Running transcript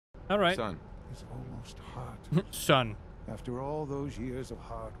All right. Son. It's almost hard. Son. After all those years of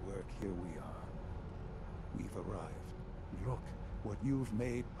hard work, here we are. We've arrived. Look what you've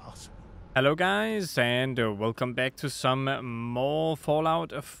made possible. Hello guys, and welcome back to some more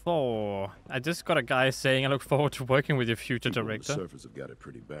Fallout 4. I just got a guy saying I look forward to working with your future director. The surfers have got it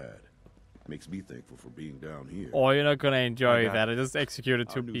pretty bad. Makes me thankful for being down here. Oh, you're not gonna enjoy that. I just executed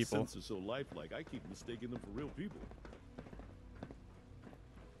two people. Our new sensors so lifelike, I keep mistaking them for real people.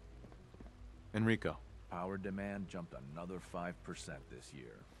 Enrico. Power demand jumped another 5% this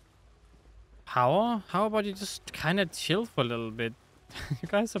year. Power? How about you just kind of chill for a little bit? You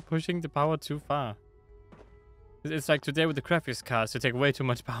guys are pushing the power too far. It's like today with the graphics cards, they take way too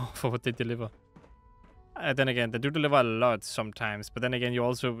much power for what they deliver. Then again, they do deliver a lot sometimes, but then again, you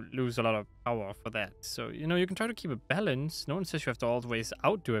also lose a lot of power for that. So, you know, you can try to keep a balance. No one says you have to always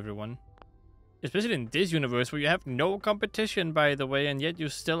outdo everyone. Especially in this universe where you have no competition, by the way, and yet you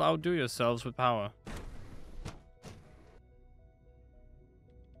still outdo yourselves with power.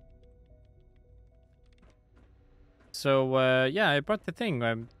 So, yeah, I brought the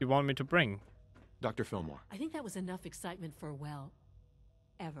thing you want me to bring. Dr. Fillmore. I think that was enough excitement for, well,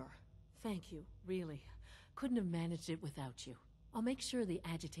 ever. Thank you, really. Couldn't have managed it without you. I'll make sure the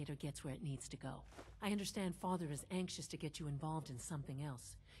agitator gets where it needs to go. I understand Father is anxious to get you involved in something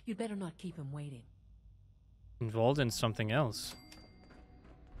else. You'd better not keep him waiting. Involved in something else?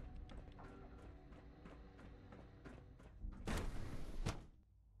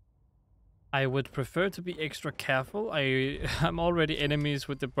 I would prefer to be extra careful. I'm already enemies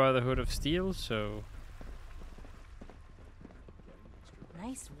with the Brotherhood of Steel, so...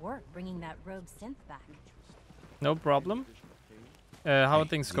 Nice work bringing that rogue synth back. No problem. How are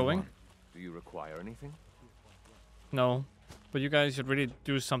things going? Do you require anything? No. But you guys should really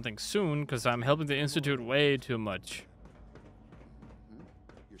do something soon, because I'm helping the Institute way too much.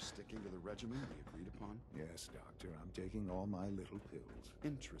 You're sticking to the regimen we agreed upon? Yes, Doctor. I'm taking all my little pills.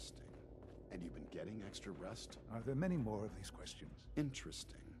 Interesting. And you've been getting extra rest? Are there many more of these questions?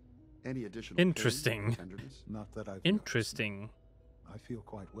 Interesting. Any additional Interesting. pain or tenderness? Not that I've Interesting. noticed. I feel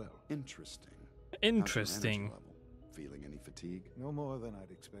quite well. Interesting. Interesting. How's your energy level? Feeling any fatigue? No more than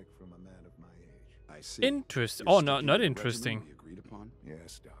I'd expect from a man of my age. I see. Interesting. You're Oh, no, sticking not to the interesting. regimen we agreed upon?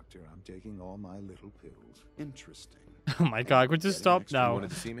 Yes, Doctor. I'm taking all my little pills. Interesting. Oh my god, could you stop now?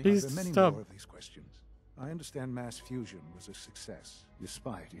 wanted to see me? Please Are there many stop. more of these questions? I understand mass fusion was a success,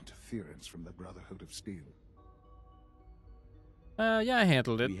 despite interference from the Brotherhood of Steel. Yeah, I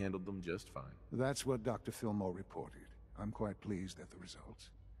handled it. We handled them just fine. That's what Dr. Fillmore reported. I'm quite pleased at the results.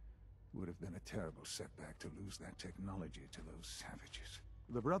 It would have been a terrible setback to lose that technology to those savages.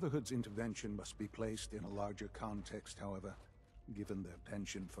 The Brotherhood's intervention must be placed in a larger context, however, given their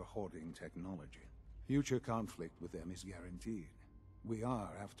penchant for hoarding technology. Future conflict with them is guaranteed. We are,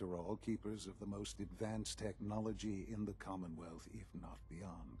 after all, keepers of the most advanced technology in the Commonwealth, if not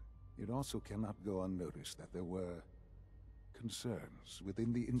beyond. It also cannot go unnoticed that there were concerns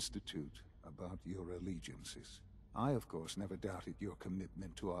within the Institute about your allegiances. I, of course, never doubted your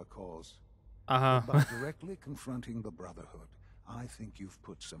commitment to our cause. Uh-huh. By directly confronting the Brotherhood, I think you've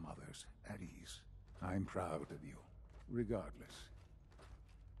put some others at ease. I'm proud of you, regardless.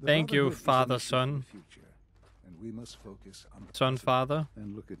 The Thank you, Brotherhood is an father, issue for son. the future, and we must focus on the Son, present. father.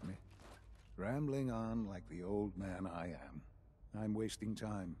 And look at me, rambling on like the old man I am. I'm wasting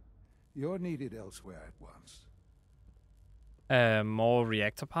time. You're needed elsewhere at once. More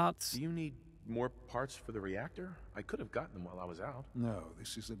reactor parts? Do you need more parts for the reactor? I could have gotten them while I was out. No,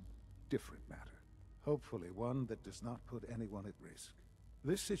 this is a different matter. Hopefully one that does not put anyone at risk.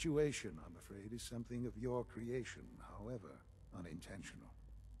 This situation, I'm afraid, is something of your creation, however unintentional.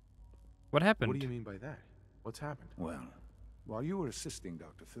 What happened? What do you mean by that? What's happened? Well, while you were assisting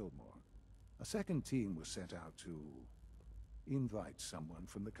Dr. Fillmore, a second team was sent out to invite someone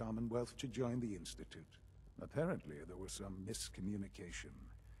from the Commonwealth to join the Institute. Apparently, there was some miscommunication,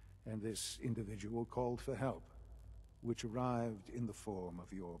 and this individual called for help, which arrived in the form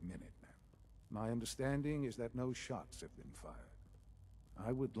of your Minutemen. My understanding is that no shots have been fired.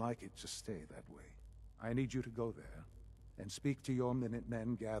 I would like it to stay that way. I need you to go there and speak to your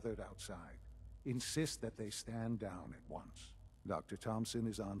Minutemen gathered outside. Insist that they stand down at once. Dr. Thompson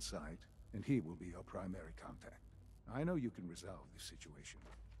is on site, and he will be your primary contact. I know you can resolve this situation,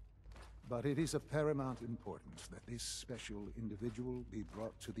 but it is of paramount importance that this special individual be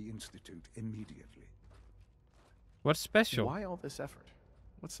brought to the Institute immediately. What's special? Why all this effort?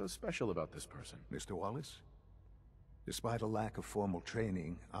 What's so special about this person? Mr. Wallace? Despite a lack of formal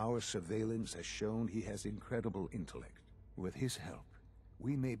training, our surveillance has shown he has incredible intellect. With his help,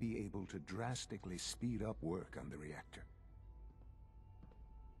 we may be able to drastically speed up work on the reactor.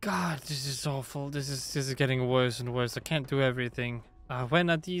 God, this is awful. This is getting worse and worse. I can't do everything.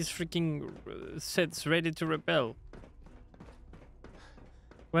 When are these freaking sets ready to rebel?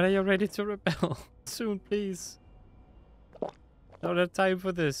 When are you ready to rebel? Soon, please. Don't have time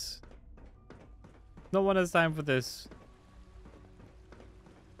for this. No one has time for this.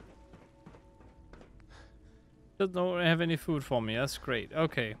 Don't have any food for me. That's great.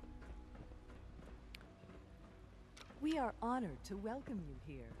 Okay. We are honored to welcome you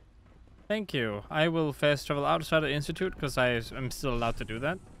here. Thank you. I will fast travel outside the Institute because I'm still allowed to do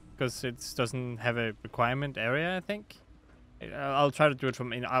that. Because it doesn't have a requirement area, I think. I'll try to do it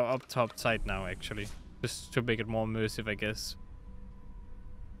from up top side now, actually. Just to make it more immersive, I guess.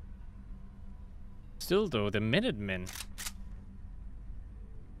 Still, though, the Minutemen.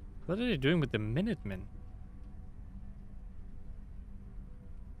 What are they doing with the Minutemen?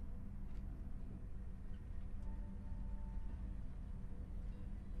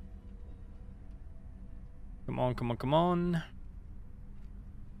 Come on, come on, come on.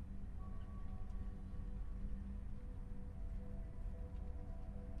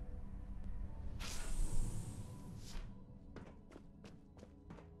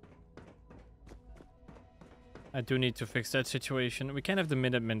 I do need to fix that situation. We can't have the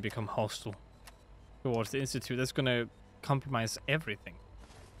Minutemen become hostile towards the Institute. That's gonna compromise everything.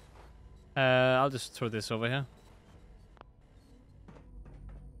 I'll just throw this over here.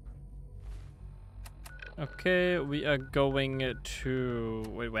 Okay, we are going to...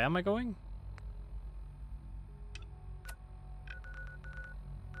 Wait, where am I going?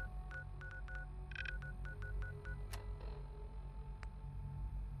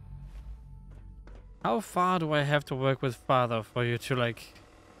 How far do I have to work with Father for you to, like,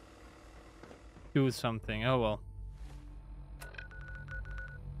 do something? Oh, well.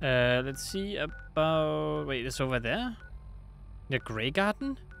 Let's see about... Wait, it's over there? The Grey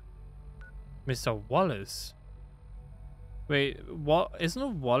Garden? Mr. Wallace. Wait, what? Isn't it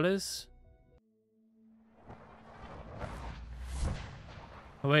Wallace?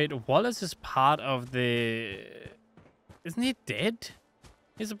 Wait, Wallace is part of the... Isn't he dead?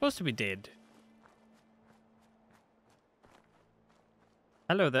 He's supposed to be dead.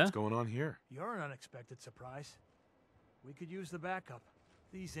 Hello there. What's going on here? You're an unexpected surprise. We could use the backup.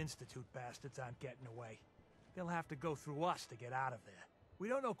 These Institute bastards aren't getting away. They'll have to go through us to get out of there. We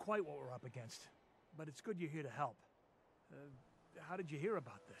don't know quite what we're up against, but it's good you're here to help. How did you hear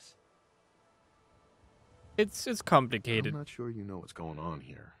about this? It's complicated. I'm not sure you know what's going on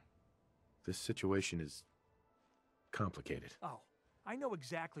here. This situation is complicated. Oh, I know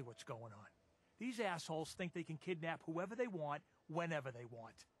exactly what's going on. These assholes think they can kidnap whoever they want, whenever they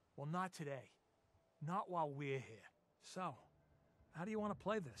want. Well, not today. Not while we're here. So, how do you want to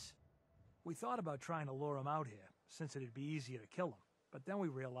play this? We thought about trying to lure them out here, since it'd be easier to kill them. But then we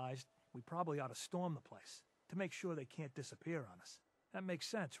realized we probably ought to storm the place, to make sure they can't disappear on us. That makes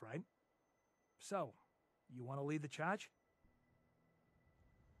sense, right? So, you want to lead the charge?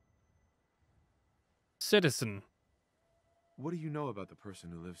 Citizen. What do you know about the person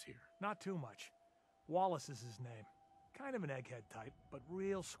who lives here? Not too much. Wallace is his name. Kind of an egghead type, but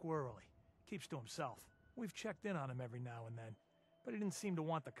real squirrely. Keeps to himself. We've checked in on him every now and then, but he didn't seem to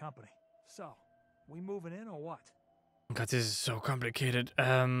want the company. So, we moving in or what? God, this is so complicated.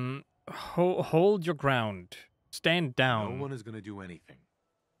 Hold your ground. Stand down. No one is going to do anything.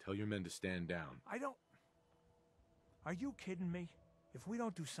 Tell your men to stand down. I don't... Are you kidding me? If we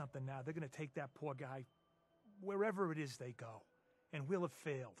don't do something now, they're going to take that poor guy wherever it is they go. And we'll have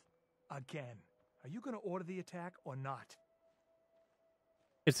failed. Again. Are you going to order the attack or not?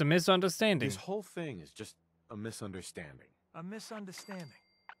 It's a misunderstanding. This whole thing is just a misunderstanding. A misunderstanding.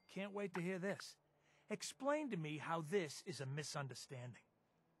 Can't wait to hear this. Explain to me how this is a misunderstanding.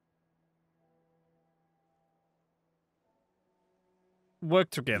 Work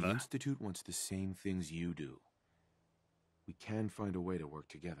The together. Institute wants the same things you do. We can find a way to work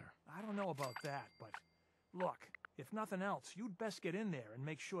together. I don't know about that, but look, if nothing else, you'd best get in there and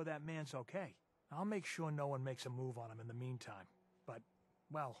make sure that man's okay. I'll make sure no one makes a move on him in the meantime. But,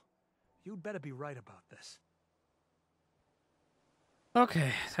 well, you'd better be right about this.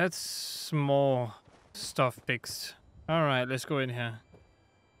 Okay, that's more stuff fixed. Alright, let's go in here.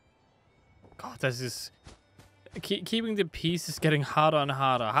 God, this is... Keeping the peace is getting harder and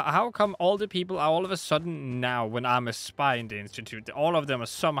harder. How come all the people are all of a sudden now, when I'm a spy in the Institute, all of them are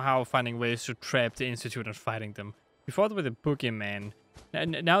somehow finding ways to trap the Institute and fighting them? Before they were the boogeyman.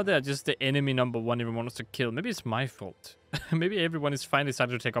 Now they're just the enemy number one everyone wants to kill. Maybe it's my fault. Maybe everyone is finally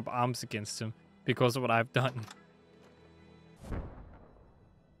starting to take up arms against him because of what I've done.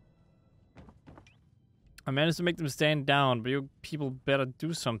 I managed to make them stand down, but you people better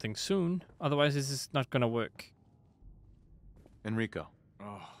do something soon. Otherwise, this is not gonna work. Enrico.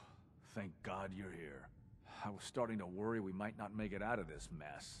 Oh, thank God you're here. I was starting to worry we might not make it out of this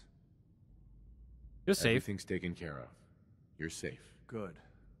mess. You're safe. Everything's taken care of. You're safe. Good,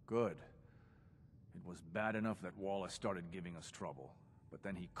 good. It was bad enough that Wallace started giving us trouble, but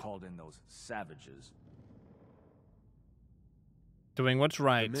then he called in those savages. Doing what's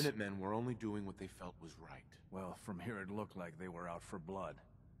right. The Minutemen were only doing what they felt was right. Well, from here it looked like they were out for blood.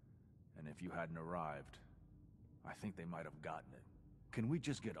 And if you hadn't arrived, I think they might have gotten it. Can we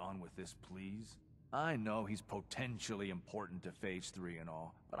just get on with this, please? I know he's potentially important to Phase 3 and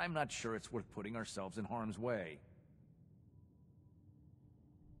all, but I'm not sure it's worth putting ourselves in harm's way.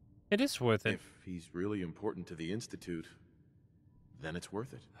 It is worth it. If he's really important to the Institute, then it's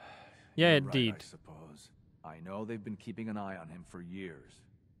worth it. Yeah, You're indeed. right, I suppose. I know they've been keeping an eye on him for years.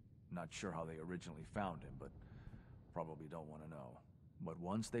 Not sure how they originally found him, but probably don't want to know. But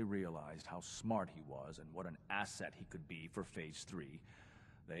once they realized how smart he was and what an asset he could be for Phase 3,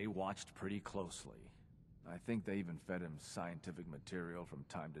 they watched pretty closely. I think they even fed him scientific material from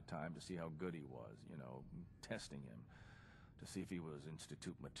time to time to see how good he was, you know, testing him, to see if he was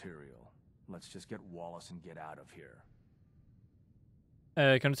Institute material. Let's just get Wallace and get out of here.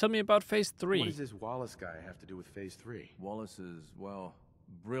 Can you tell me about Phase 3? What does this Wallace guy have to do with Phase 3? Wallace is, well,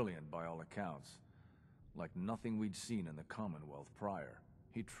 brilliant by all accounts. Like nothing we'd seen in the Commonwealth prior.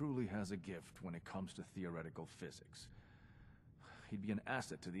 He truly has a gift when it comes to theoretical physics. He'd be an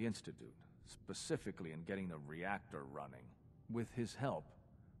asset to the Institute, specifically in getting the reactor running. With his help,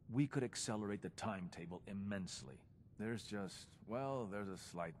 we could accelerate the timetable immensely. There's just, well, there's a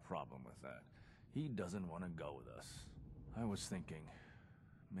slight problem with that. He doesn't want to go with us. I was thinking,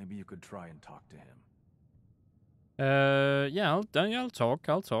 maybe you could try and talk to him. Yeah, I'll talk.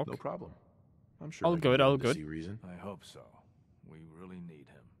 No problem. I'm sure. All good, all good. See reason. I hope so. We really need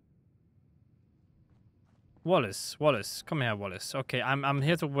him. Wallace, come here, Wallace. Okay, I'm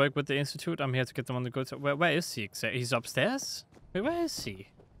here to work with the Institute. I'm here to get them on the good side. Where is he exactly? He's upstairs? Wait, where is he?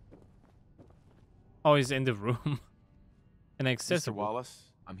 Oh, he's in the room. Inaccessible. Mr.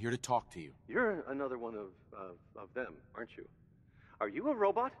 Wallace, I'm here to talk to you. You're another one of them, aren't you? Are you a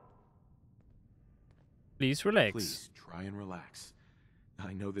robot? Please relax. Please, try and relax.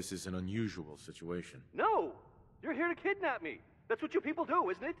 I know this is an unusual situation. No! You're here to kidnap me. That's what you people do,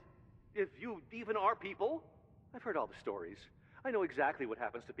 isn't it? If you even are people. I've heard all the stories. I know exactly what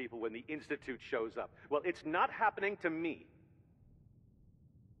happens to people when the Institute shows up. Well, it's not happening to me.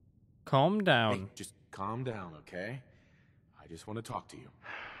 Calm down. Hey, just calm down, okay? I just want to talk to you.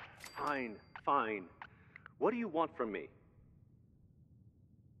 Fine, fine. What do you want from me?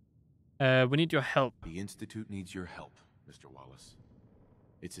 We need your help. The Institute needs your help, Mr. Wallace.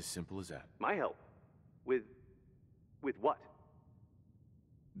 It's as simple as that. My help? With what?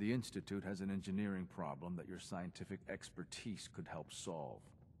 The Institute has an engineering problem that your scientific expertise could help solve.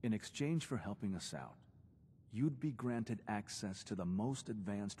 In exchange for helping us out, you'd be granted access to the most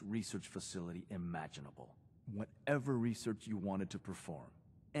advanced research facility imaginable. Whatever research you wanted to perform,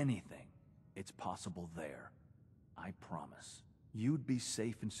 anything, it's possible there. I promise. You'd be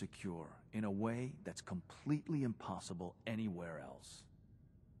safe and secure in a way that's completely impossible anywhere else.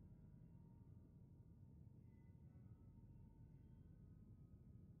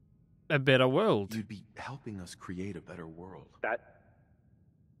 A better world. You'd be helping us create a better world. That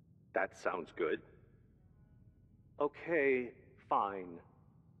sounds good. Okay, fine.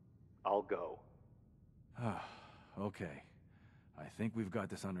 I'll go. Okay. I think we've got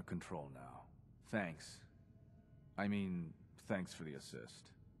this under control now. Thanks. I mean, thanks for the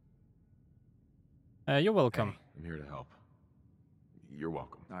assist. You're welcome. Hey, I'm here to help. You're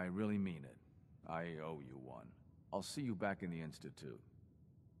welcome. I really mean it. I owe you one. I'll see you back in the Institute.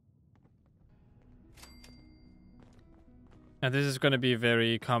 And this is going to be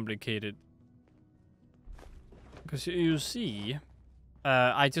very complicated. Because you see,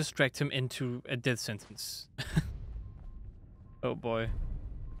 I just dragged him into a death sentence. Oh boy.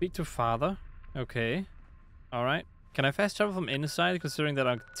 Speak to father. Okay. Alright. Can I fast travel from inside, considering that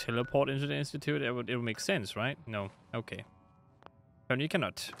I'll teleport into the Institute? It would make sense, right? No. Okay. Apparently you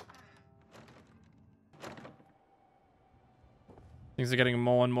cannot. Things are getting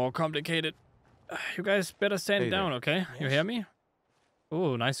more and more complicated. You guys better stand down, okay? Yes. You hear me?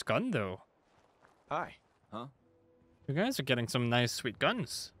 Oh, nice gun, though. Hi. Huh? You guys are getting some nice, sweet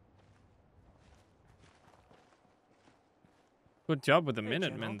guns. Good job with the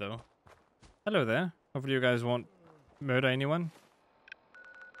Minutemen, though. Hello there. Hopefully you guys won't murder anyone.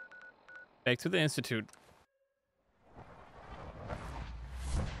 Back to the Institute.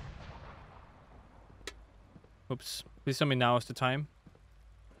 Oops. Please tell me now is the time.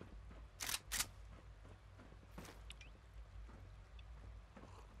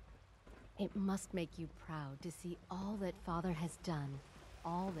 It must make you proud to see all that Father has done,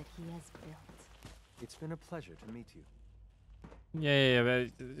 all that he has built. It's been a pleasure to meet you. Yeah.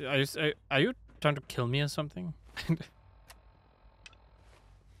 But are you trying to kill me or something?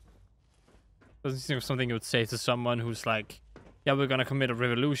 Doesn't seem like something you would say to someone who's like, yeah, we're gonna commit a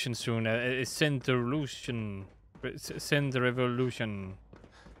revolution soon. Send the revolution. Send the revolution.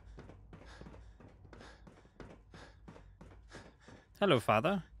 Hello,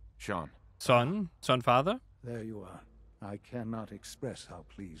 Father. Sean. Son, Father. There you are. I cannot express how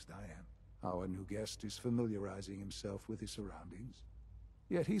pleased I am. Our new guest is familiarizing himself with his surroundings.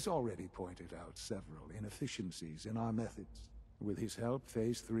 Yet he's already pointed out several inefficiencies in our methods. With his help,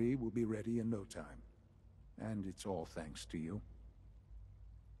 Phase 3 will be ready in no time. And it's all thanks to you.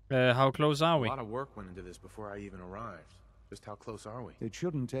 How close are we? A lot of work went into this before I even arrived. Just how close are we? It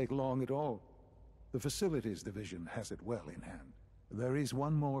shouldn't take long at all. The Facilities Division has it well in hand. There is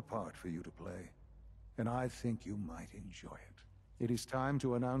one more part for you to play, and I think you might enjoy it. It is time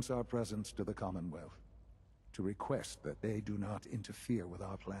to announce our presence to the Commonwealth, to request that they do not interfere with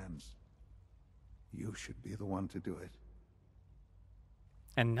our plans. You should be the one to do it.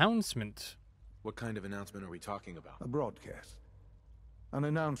 Announcement? What kind of announcement are we talking about? A broadcast. An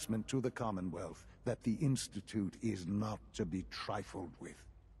announcement to the Commonwealth that the Institute is not to be trifled with.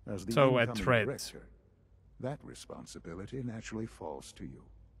 As the incoming director, that responsibility naturally falls to you.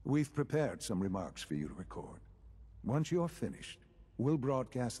 We've prepared some remarks for you to record. Once you're finished, we'll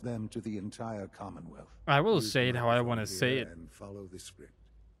broadcast them to the entire Commonwealth. I will say it how I want to say it. And follow the script.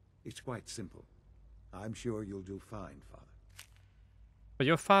 It's quite simple. I'm sure you'll do fine, Father. But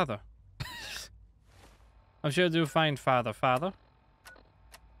your father. I'm sure you'll do fine, Father.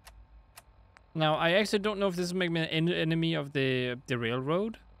 Now, I actually don't know if this will make me an enemy of the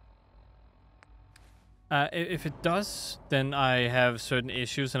railroad. If it does, then I have certain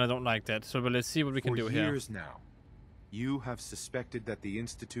issues and I don't like that. So, but let's see what we can do here. For years now, you have suspected that the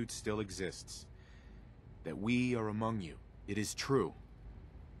Institute still exists. That we are among you. It is true.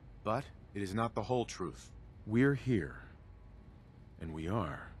 But it is not the whole truth. We're here. And we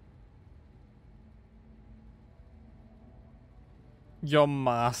are. Your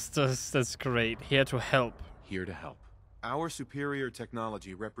masters, that's great. Here to help. Here to help. Our superior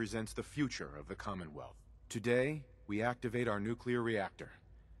technology represents the future of the Commonwealth. Today, we activate our nuclear reactor,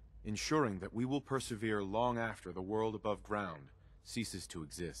 ensuring that we will persevere long after the world above ground ceases to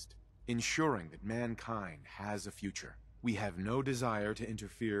exist. Ensuring that mankind has a future. We have no desire to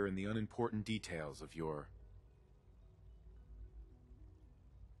interfere in the unimportant details of your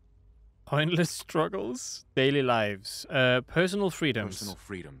pointless struggles, daily lives, personal freedoms. Personal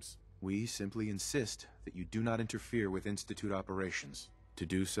freedoms. We simply insist that you do not interfere with Institute operations. To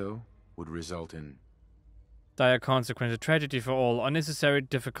do so would result in dire consequence, a tragedy for all, unnecessary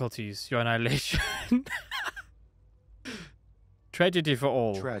difficulties, your annihilation. Tragedy for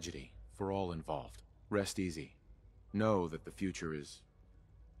all. Tragedy for all involved. Rest easy. Know that the future is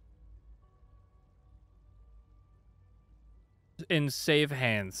in safe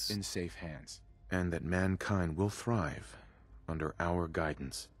hands. In safe hands. And that mankind will thrive under our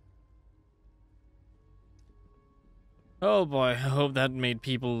guidance. Oh boy, I hope that made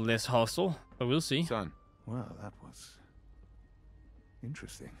people less hostile, but we'll see. Son. Well, that was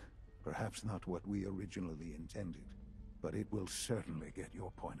interesting. Perhaps not what we originally intended, but it will certainly get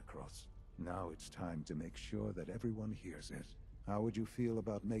your point across. Now it's time to make sure that everyone hears it. How would you feel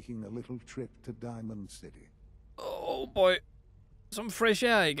about making a little trip to Diamond City? Oh boy. Some fresh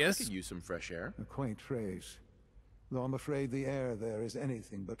air, I guess. I could use some fresh air. A quaint phrase. Though I'm afraid the air there is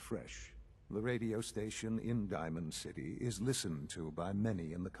anything but fresh. The radio station in Diamond City is listened to by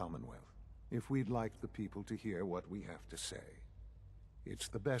many in the Commonwealth. If we'd like the people to hear what we have to say, it's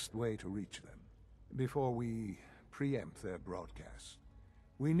the best way to reach them. Before we preempt their broadcast,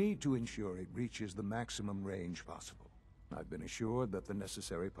 we need to ensure it reaches the maximum range possible. I've been assured that the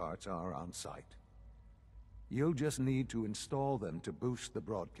necessary parts are on site. You'll just need to install them to boost the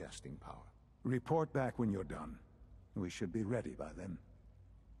broadcasting power. Report back when you're done. We should be ready by then.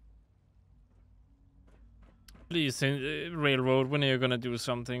 Please, Railroad, when are you gonna do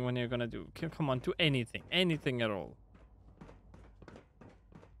something? When are you gonna do... Come on, do anything. Anything at all.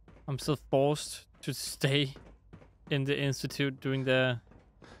 I'm still forced to stay in the Institute doing their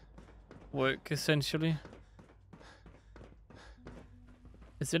work, essentially.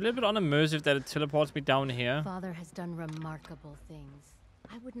 It's a little bit unimmersive that it teleports me down here. Father has done remarkable things.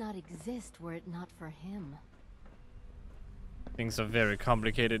 I would not exist were it not for him. Things are very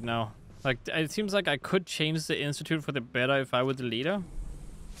complicated now. Like, it seems like I could change the Institute for the better if I were the leader.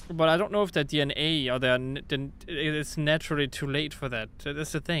 But I don't know if their DNA or it's naturally too late for that.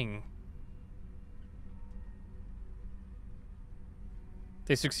 That's the thing.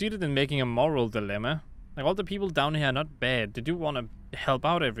 They succeeded in making a moral dilemma. Like, all the people down here are not bad. They do want to help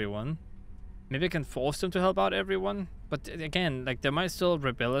out everyone. Maybe I can force them to help out everyone. But again, like, they might still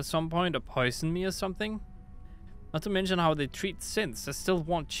rebel at some point or poison me or something. Not to mention how they treat synths. They still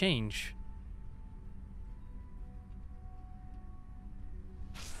won't change.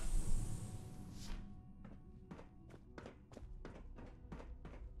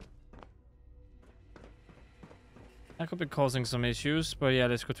 That could be causing some issues, but yeah,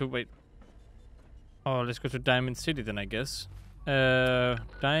 let's go to, wait. Oh, let's go to Diamond City then, I guess.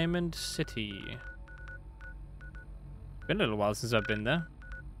 Diamond City. Been a little while since I've been there.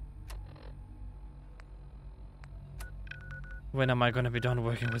 When am I gonna be done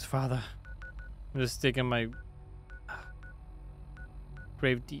working with Father? I'm just digging my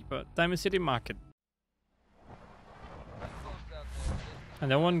grave deeper. Diamond City Market. And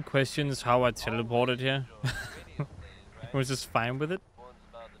no one questions how I teleported here. I was just fine with it.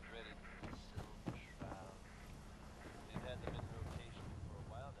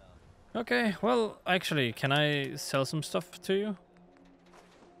 Okay, well, actually, can I sell some stuff to you?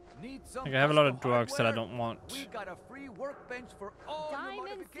 Like, I have a lot of drugs that I don't want. We got a free workbench for all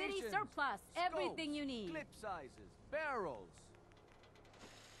Diamond City surplus. Everything you need. Clip sizes, barrels.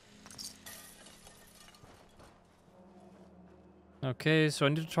 Okay, so I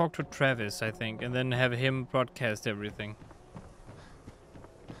need to talk to Travis, I think, and then have him broadcast everything.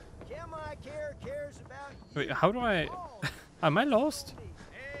 Wait, how do I... Am I lost?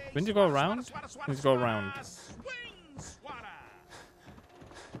 When do you go around? When do you go around?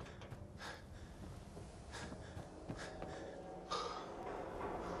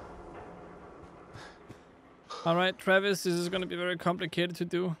 Alright, Travis, this is gonna be very complicated to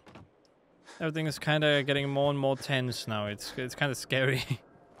do. Everything is kind of getting more and more tense now. It's kind of scary.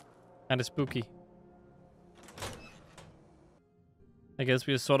 Kind of spooky. I guess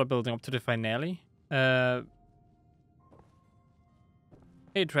we're sort of building up to the finale. Hey,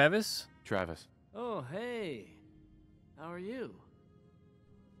 Travis. Travis. Oh, hey. How are you?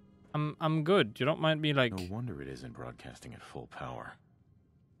 I'm good. You don't mind me, like... No wonder it isn't broadcasting at full power.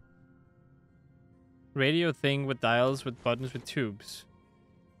 Radio thing with dials, with buttons, with tubes.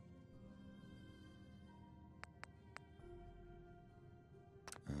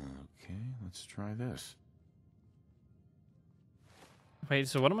 Okay, let's try this. Wait,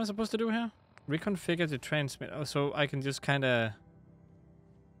 so what am I supposed to do here? Reconfigure the transmit. Oh, so I can just kind of...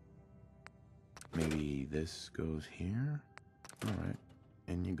 Maybe this goes here? Alright,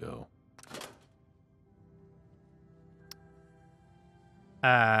 in you go.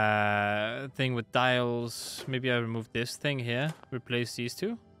 Thing with dials. Maybe I remove this thing here. Replace these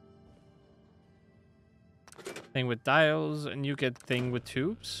two. Thing with dials, and you get thing with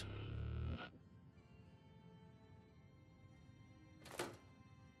tubes.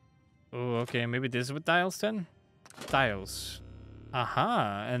 Oh, okay. Maybe this is with dials then? Dials.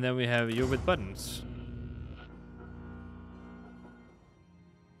 Aha. And then we have you with buttons.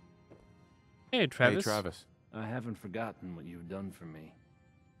 Hey, Travis. Hey, Travis. I haven't forgotten what you've done for me.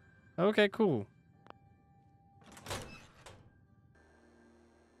 Okay, cool.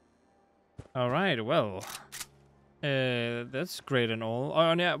 Alright, well. That's great and all.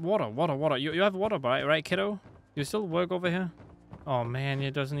 Oh, yeah, water. You have water, right, kiddo? You still work over here? Oh, man,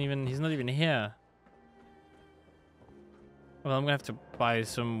 he's not even here. Well, I'm gonna have to buy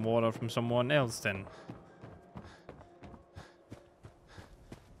some water from someone else then.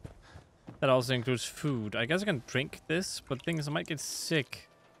 That also includes food. I guess I can drink this, but things I might get sick.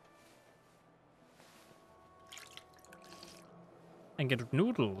 And get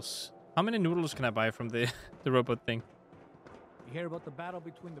noodles. How many noodles can I buy from the robot thing? You hear about the battle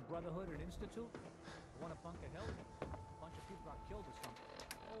between the Brotherhood and Institute? The one at Bunker Hill? A bunch of people got killed or something.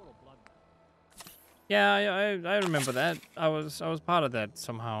 Total bloodbath. Yeah, I remember that. I was part of that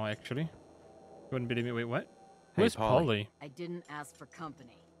somehow, actually. You wouldn't believe me. Wait, what? Hey, Who's Polly? I didn't ask for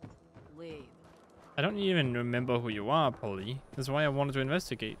company. Leave. I don't even remember who you are, Polly. That's why I wanted to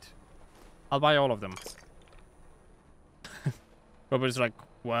investigate. I'll buy all of them. Robert's like,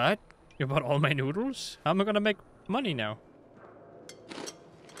 what? You bought all my noodles? How am I gonna make money now?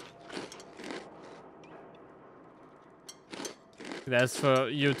 That's for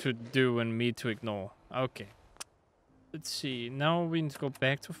you to do and me to ignore. Okay. Let's see. Now we need to go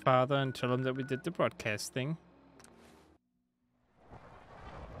back to Father and tell him that we did the broadcast thing.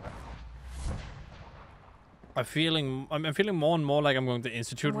 I'm feeling more and more like I'm going the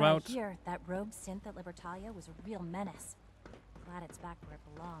Institute From what route. I hear, that rogue synth at Libertalia was a real menace. Glad it's back where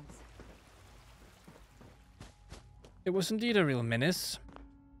it belongs. It was indeed a real menace.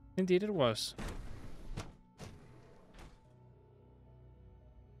 Indeed it was.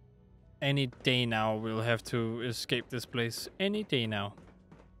 Any day now we'll have to escape this place. Any day now.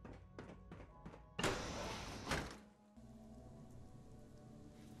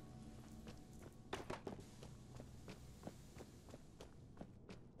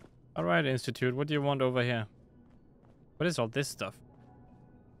 Alright, Institute, what do you want over here? What is all this stuff?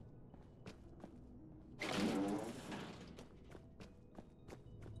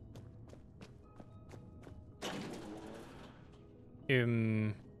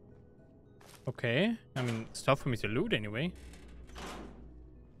 Okay. I mean, stuff for me to loot anyway.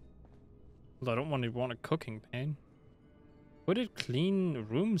 Although I don't want a cooking pan. Would it clean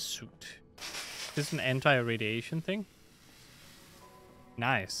room suit? Is this an anti-radiation thing?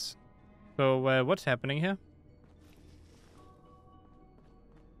 Nice. So, what's happening here?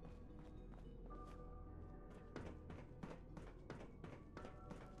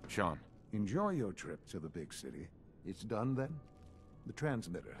 Sean. Enjoy your trip to the big city. It's done then? The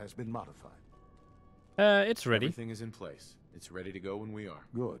transmitter has been modified. It's ready. Everything is in place. It's ready to go when we are.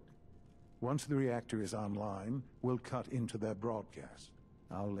 Good. Once the reactor is online, we'll cut into their broadcast.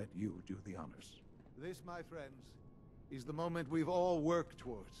 I'll let you do the honors. This, my friends, is the moment we've all worked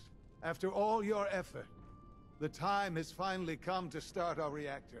towards. After all your effort, the time has finally come to start our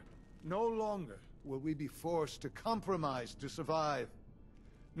reactor. No longer will we be forced to compromise to survive.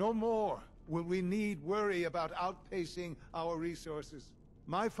 No more will we need worry about outpacing our resources.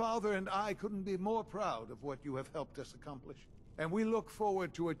 My father and I couldn't be more proud of what you have helped us accomplish. And we look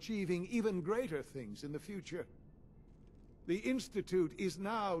forward to achieving even greater things in the future. The Institute is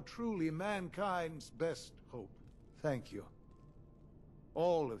now truly mankind's best hope. Thank you.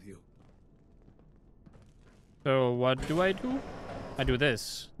 All of you. So what do? I do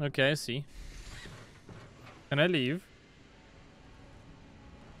this. Okay, I see. Can I leave?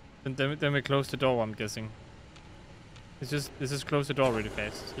 And then we close the door, I'm guessing. Let's just close the door really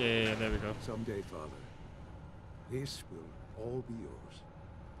fast. Yeah, there we go. Someday, Father, this will all be yours.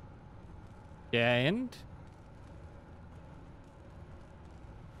 Yeah, and?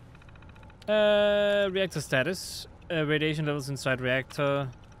 Reactor status. Radiation levels inside reactor.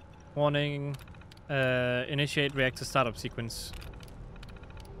 Warning. Initiate reactor startup sequence.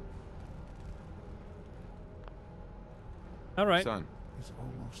 Alright. Son. It's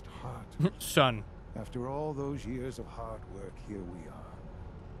almost hard to Son. After all those years of hard work, here we are.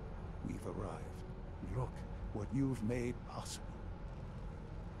 We've arrived. Look what you've made possible.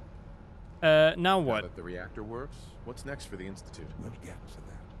 Now what? Now that the reactor works, what's next for the Institute? We'll get to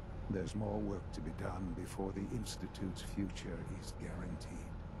that. There's more work to be done before the Institute's future is guaranteed.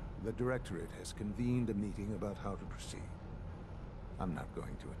 The Directorate has convened a meeting about how to proceed. I'm not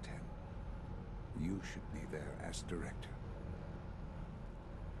going to attend. You should be there as Director.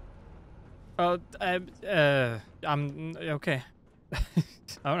 I'm okay.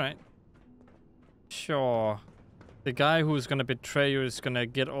 All right. Sure. The guy who's gonna betray you is gonna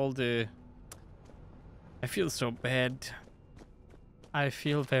get all the... I feel so bad. I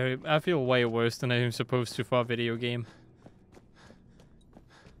feel way worse than I'm supposed to for a video game.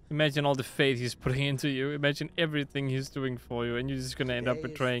 Imagine all the faith he's putting into you. Imagine everything he's doing for you, and you're just gonna end up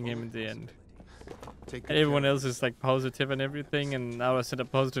betraying him in the end. And everyone else is like positive and everything, and now I sent a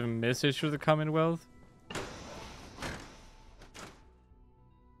positive message to the Commonwealth.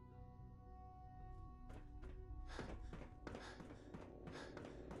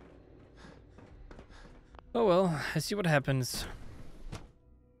 Oh well, I see what happens.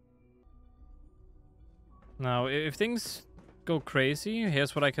 Now, if things go crazy,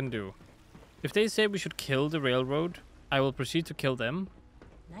 here's what I can do. If they say we should kill the railroad, I will proceed to kill them.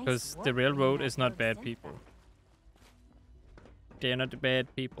 Because the railroad is not bad people. They're not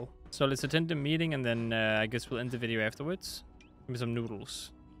bad people. So let's attend the meeting and then I guess we'll end the video afterwards. Give me some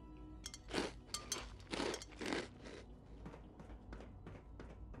noodles.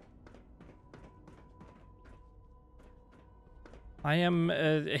 I am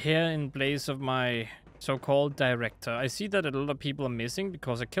here in place of my so-called director. I see that a lot of people are missing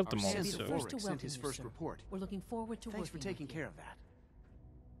because I killed them all. So. Sent his first report. We're looking forward to Thanks for working taking with care of that.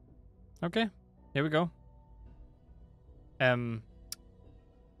 Okay, here we go.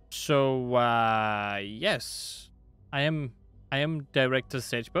 So yes, I am Director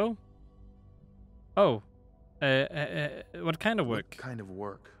Sagebo. Oh, what kind of work? What kind of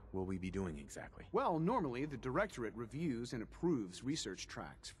work will we be doing exactly? Well, normally the Directorate reviews and approves research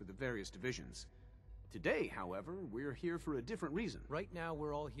tracks for the various divisions. Today, however, we're here for a different reason. Right now,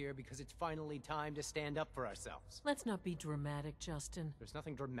 we're all here because it's finally time to stand up for ourselves. Let's not be dramatic, Justin. There's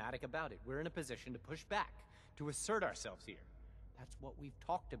nothing dramatic about it. We're in a position to push back, to assert ourselves here. That's what we've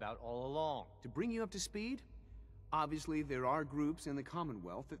talked about all along. To bring you up to speed, obviously there are groups in the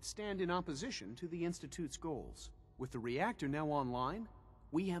Commonwealth that stand in opposition to the Institute's goals. With the reactor now online,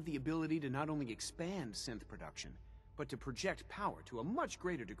 we have the ability to not only expand synth production, but to project power to a much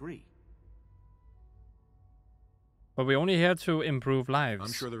greater degree. But we're only here to improve lives.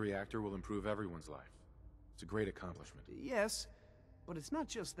 I'm sure the reactor will improve everyone's life. It's a great accomplishment. Yes, but it's not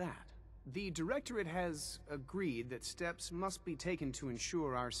just that. The Directorate has agreed that steps must be taken to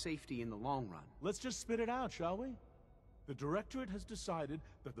ensure our safety in the long run. Let's just spit it out, shall we? The Directorate has decided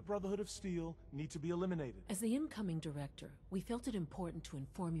that the Brotherhood of Steel need to be eliminated. As the incoming director, we felt it important to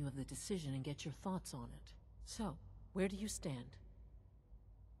inform you of the decision and get your thoughts on it. So, where do you stand?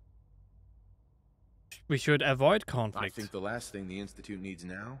 We should avoid conflict. I think the last thing the Institute needs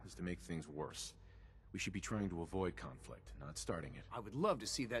now is to make things worse. We should be trying to avoid conflict, not starting it. I would love to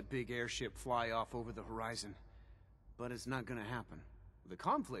see that big airship fly off over the horizon, but it's not gonna happen. The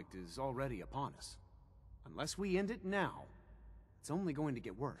conflict is already upon us. Unless we end it now, it's only going to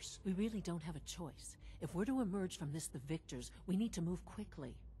get worse. We really don't have a choice. If we're to emerge from this the victors, we need to move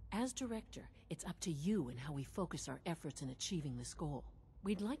quickly. As director, it's up to you and how we focus our efforts in achieving this goal.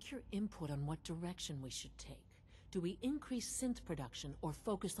 We'd like your input on what direction we should take. Do we increase synth production or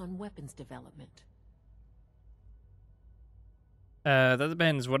focus on weapons development? That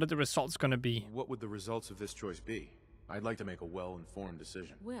depends. What are the results going to be? What would the results of this choice be? I'd like to make a well-informed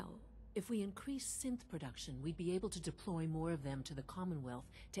decision. Well, if we increase synth production, we'd be able to deploy more of them to the Commonwealth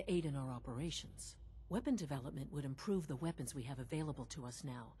to aid in our operations. Weapon development would improve the weapons we have available to us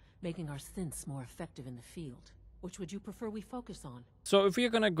now, making our synths more effective in the field. Which would you prefer we focus on? So if we're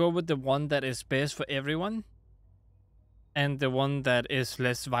going to go with the one that is best for everyone, and the one that is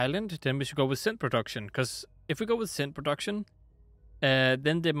less violent, then we should go with synth production. Because if we go with synth production,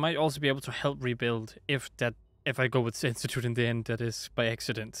 then they might also be able to help rebuild if I go with Institute in the end, that is by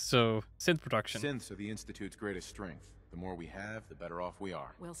accident. So, synth production. Synths are the Institute's greatest strength. The more we have, the better off we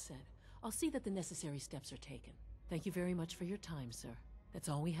are. Well said. I'll see that the necessary steps are taken. Thank you very much for your time, sir. That's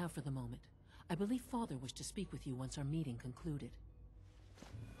all we have for the moment. I believe Father wished to speak with you once our meeting concluded.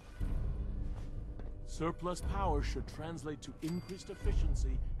 Surplus power should translate to increased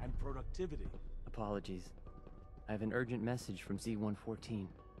efficiency and productivity. Apologies. I have an urgent message from Z-114.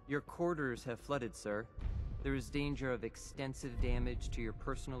 Your quarters have flooded, sir. There is danger of extensive damage to your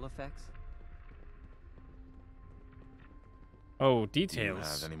personal effects. Oh, details. Do you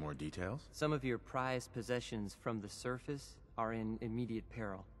have any more details? Some of your prized possessions from the surface are in immediate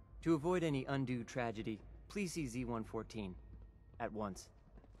peril. To avoid any undue tragedy, please see Z-114 at once.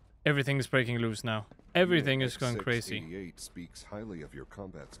 Everything is breaking loose now. Everything is going crazy. X-88 speaks highly of your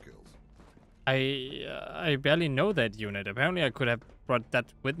combat skills. I barely know that unit. Apparently I could have brought that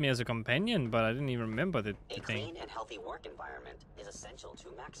with me as a companion, but I didn't even remember the thing. A clean and healthy work environment is essential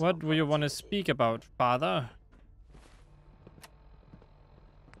to maximum. What do you want to speak about, Father?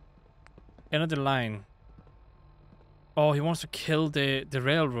 End of the line. Oh, he wants to kill the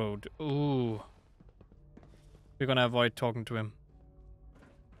railroad. Ooh. We're gonna avoid talking to him.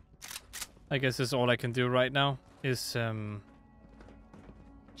 I guess that's all I can do right now is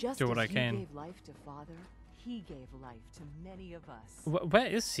Just do what as I can. He gave life to Father, he gave life to many of us. Where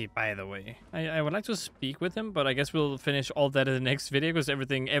is he, by the way? I would like to speak with him, but I guess we'll finish all that in the next video because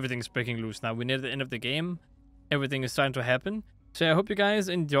everything's breaking loose now. We're near the end of the game. Everything is starting to happen. So I hope you guys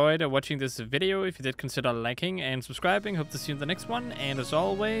enjoyed watching this video. If you did, consider liking and subscribing. Hope to see you in the next one. And as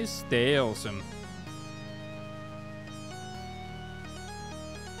always, stay awesome.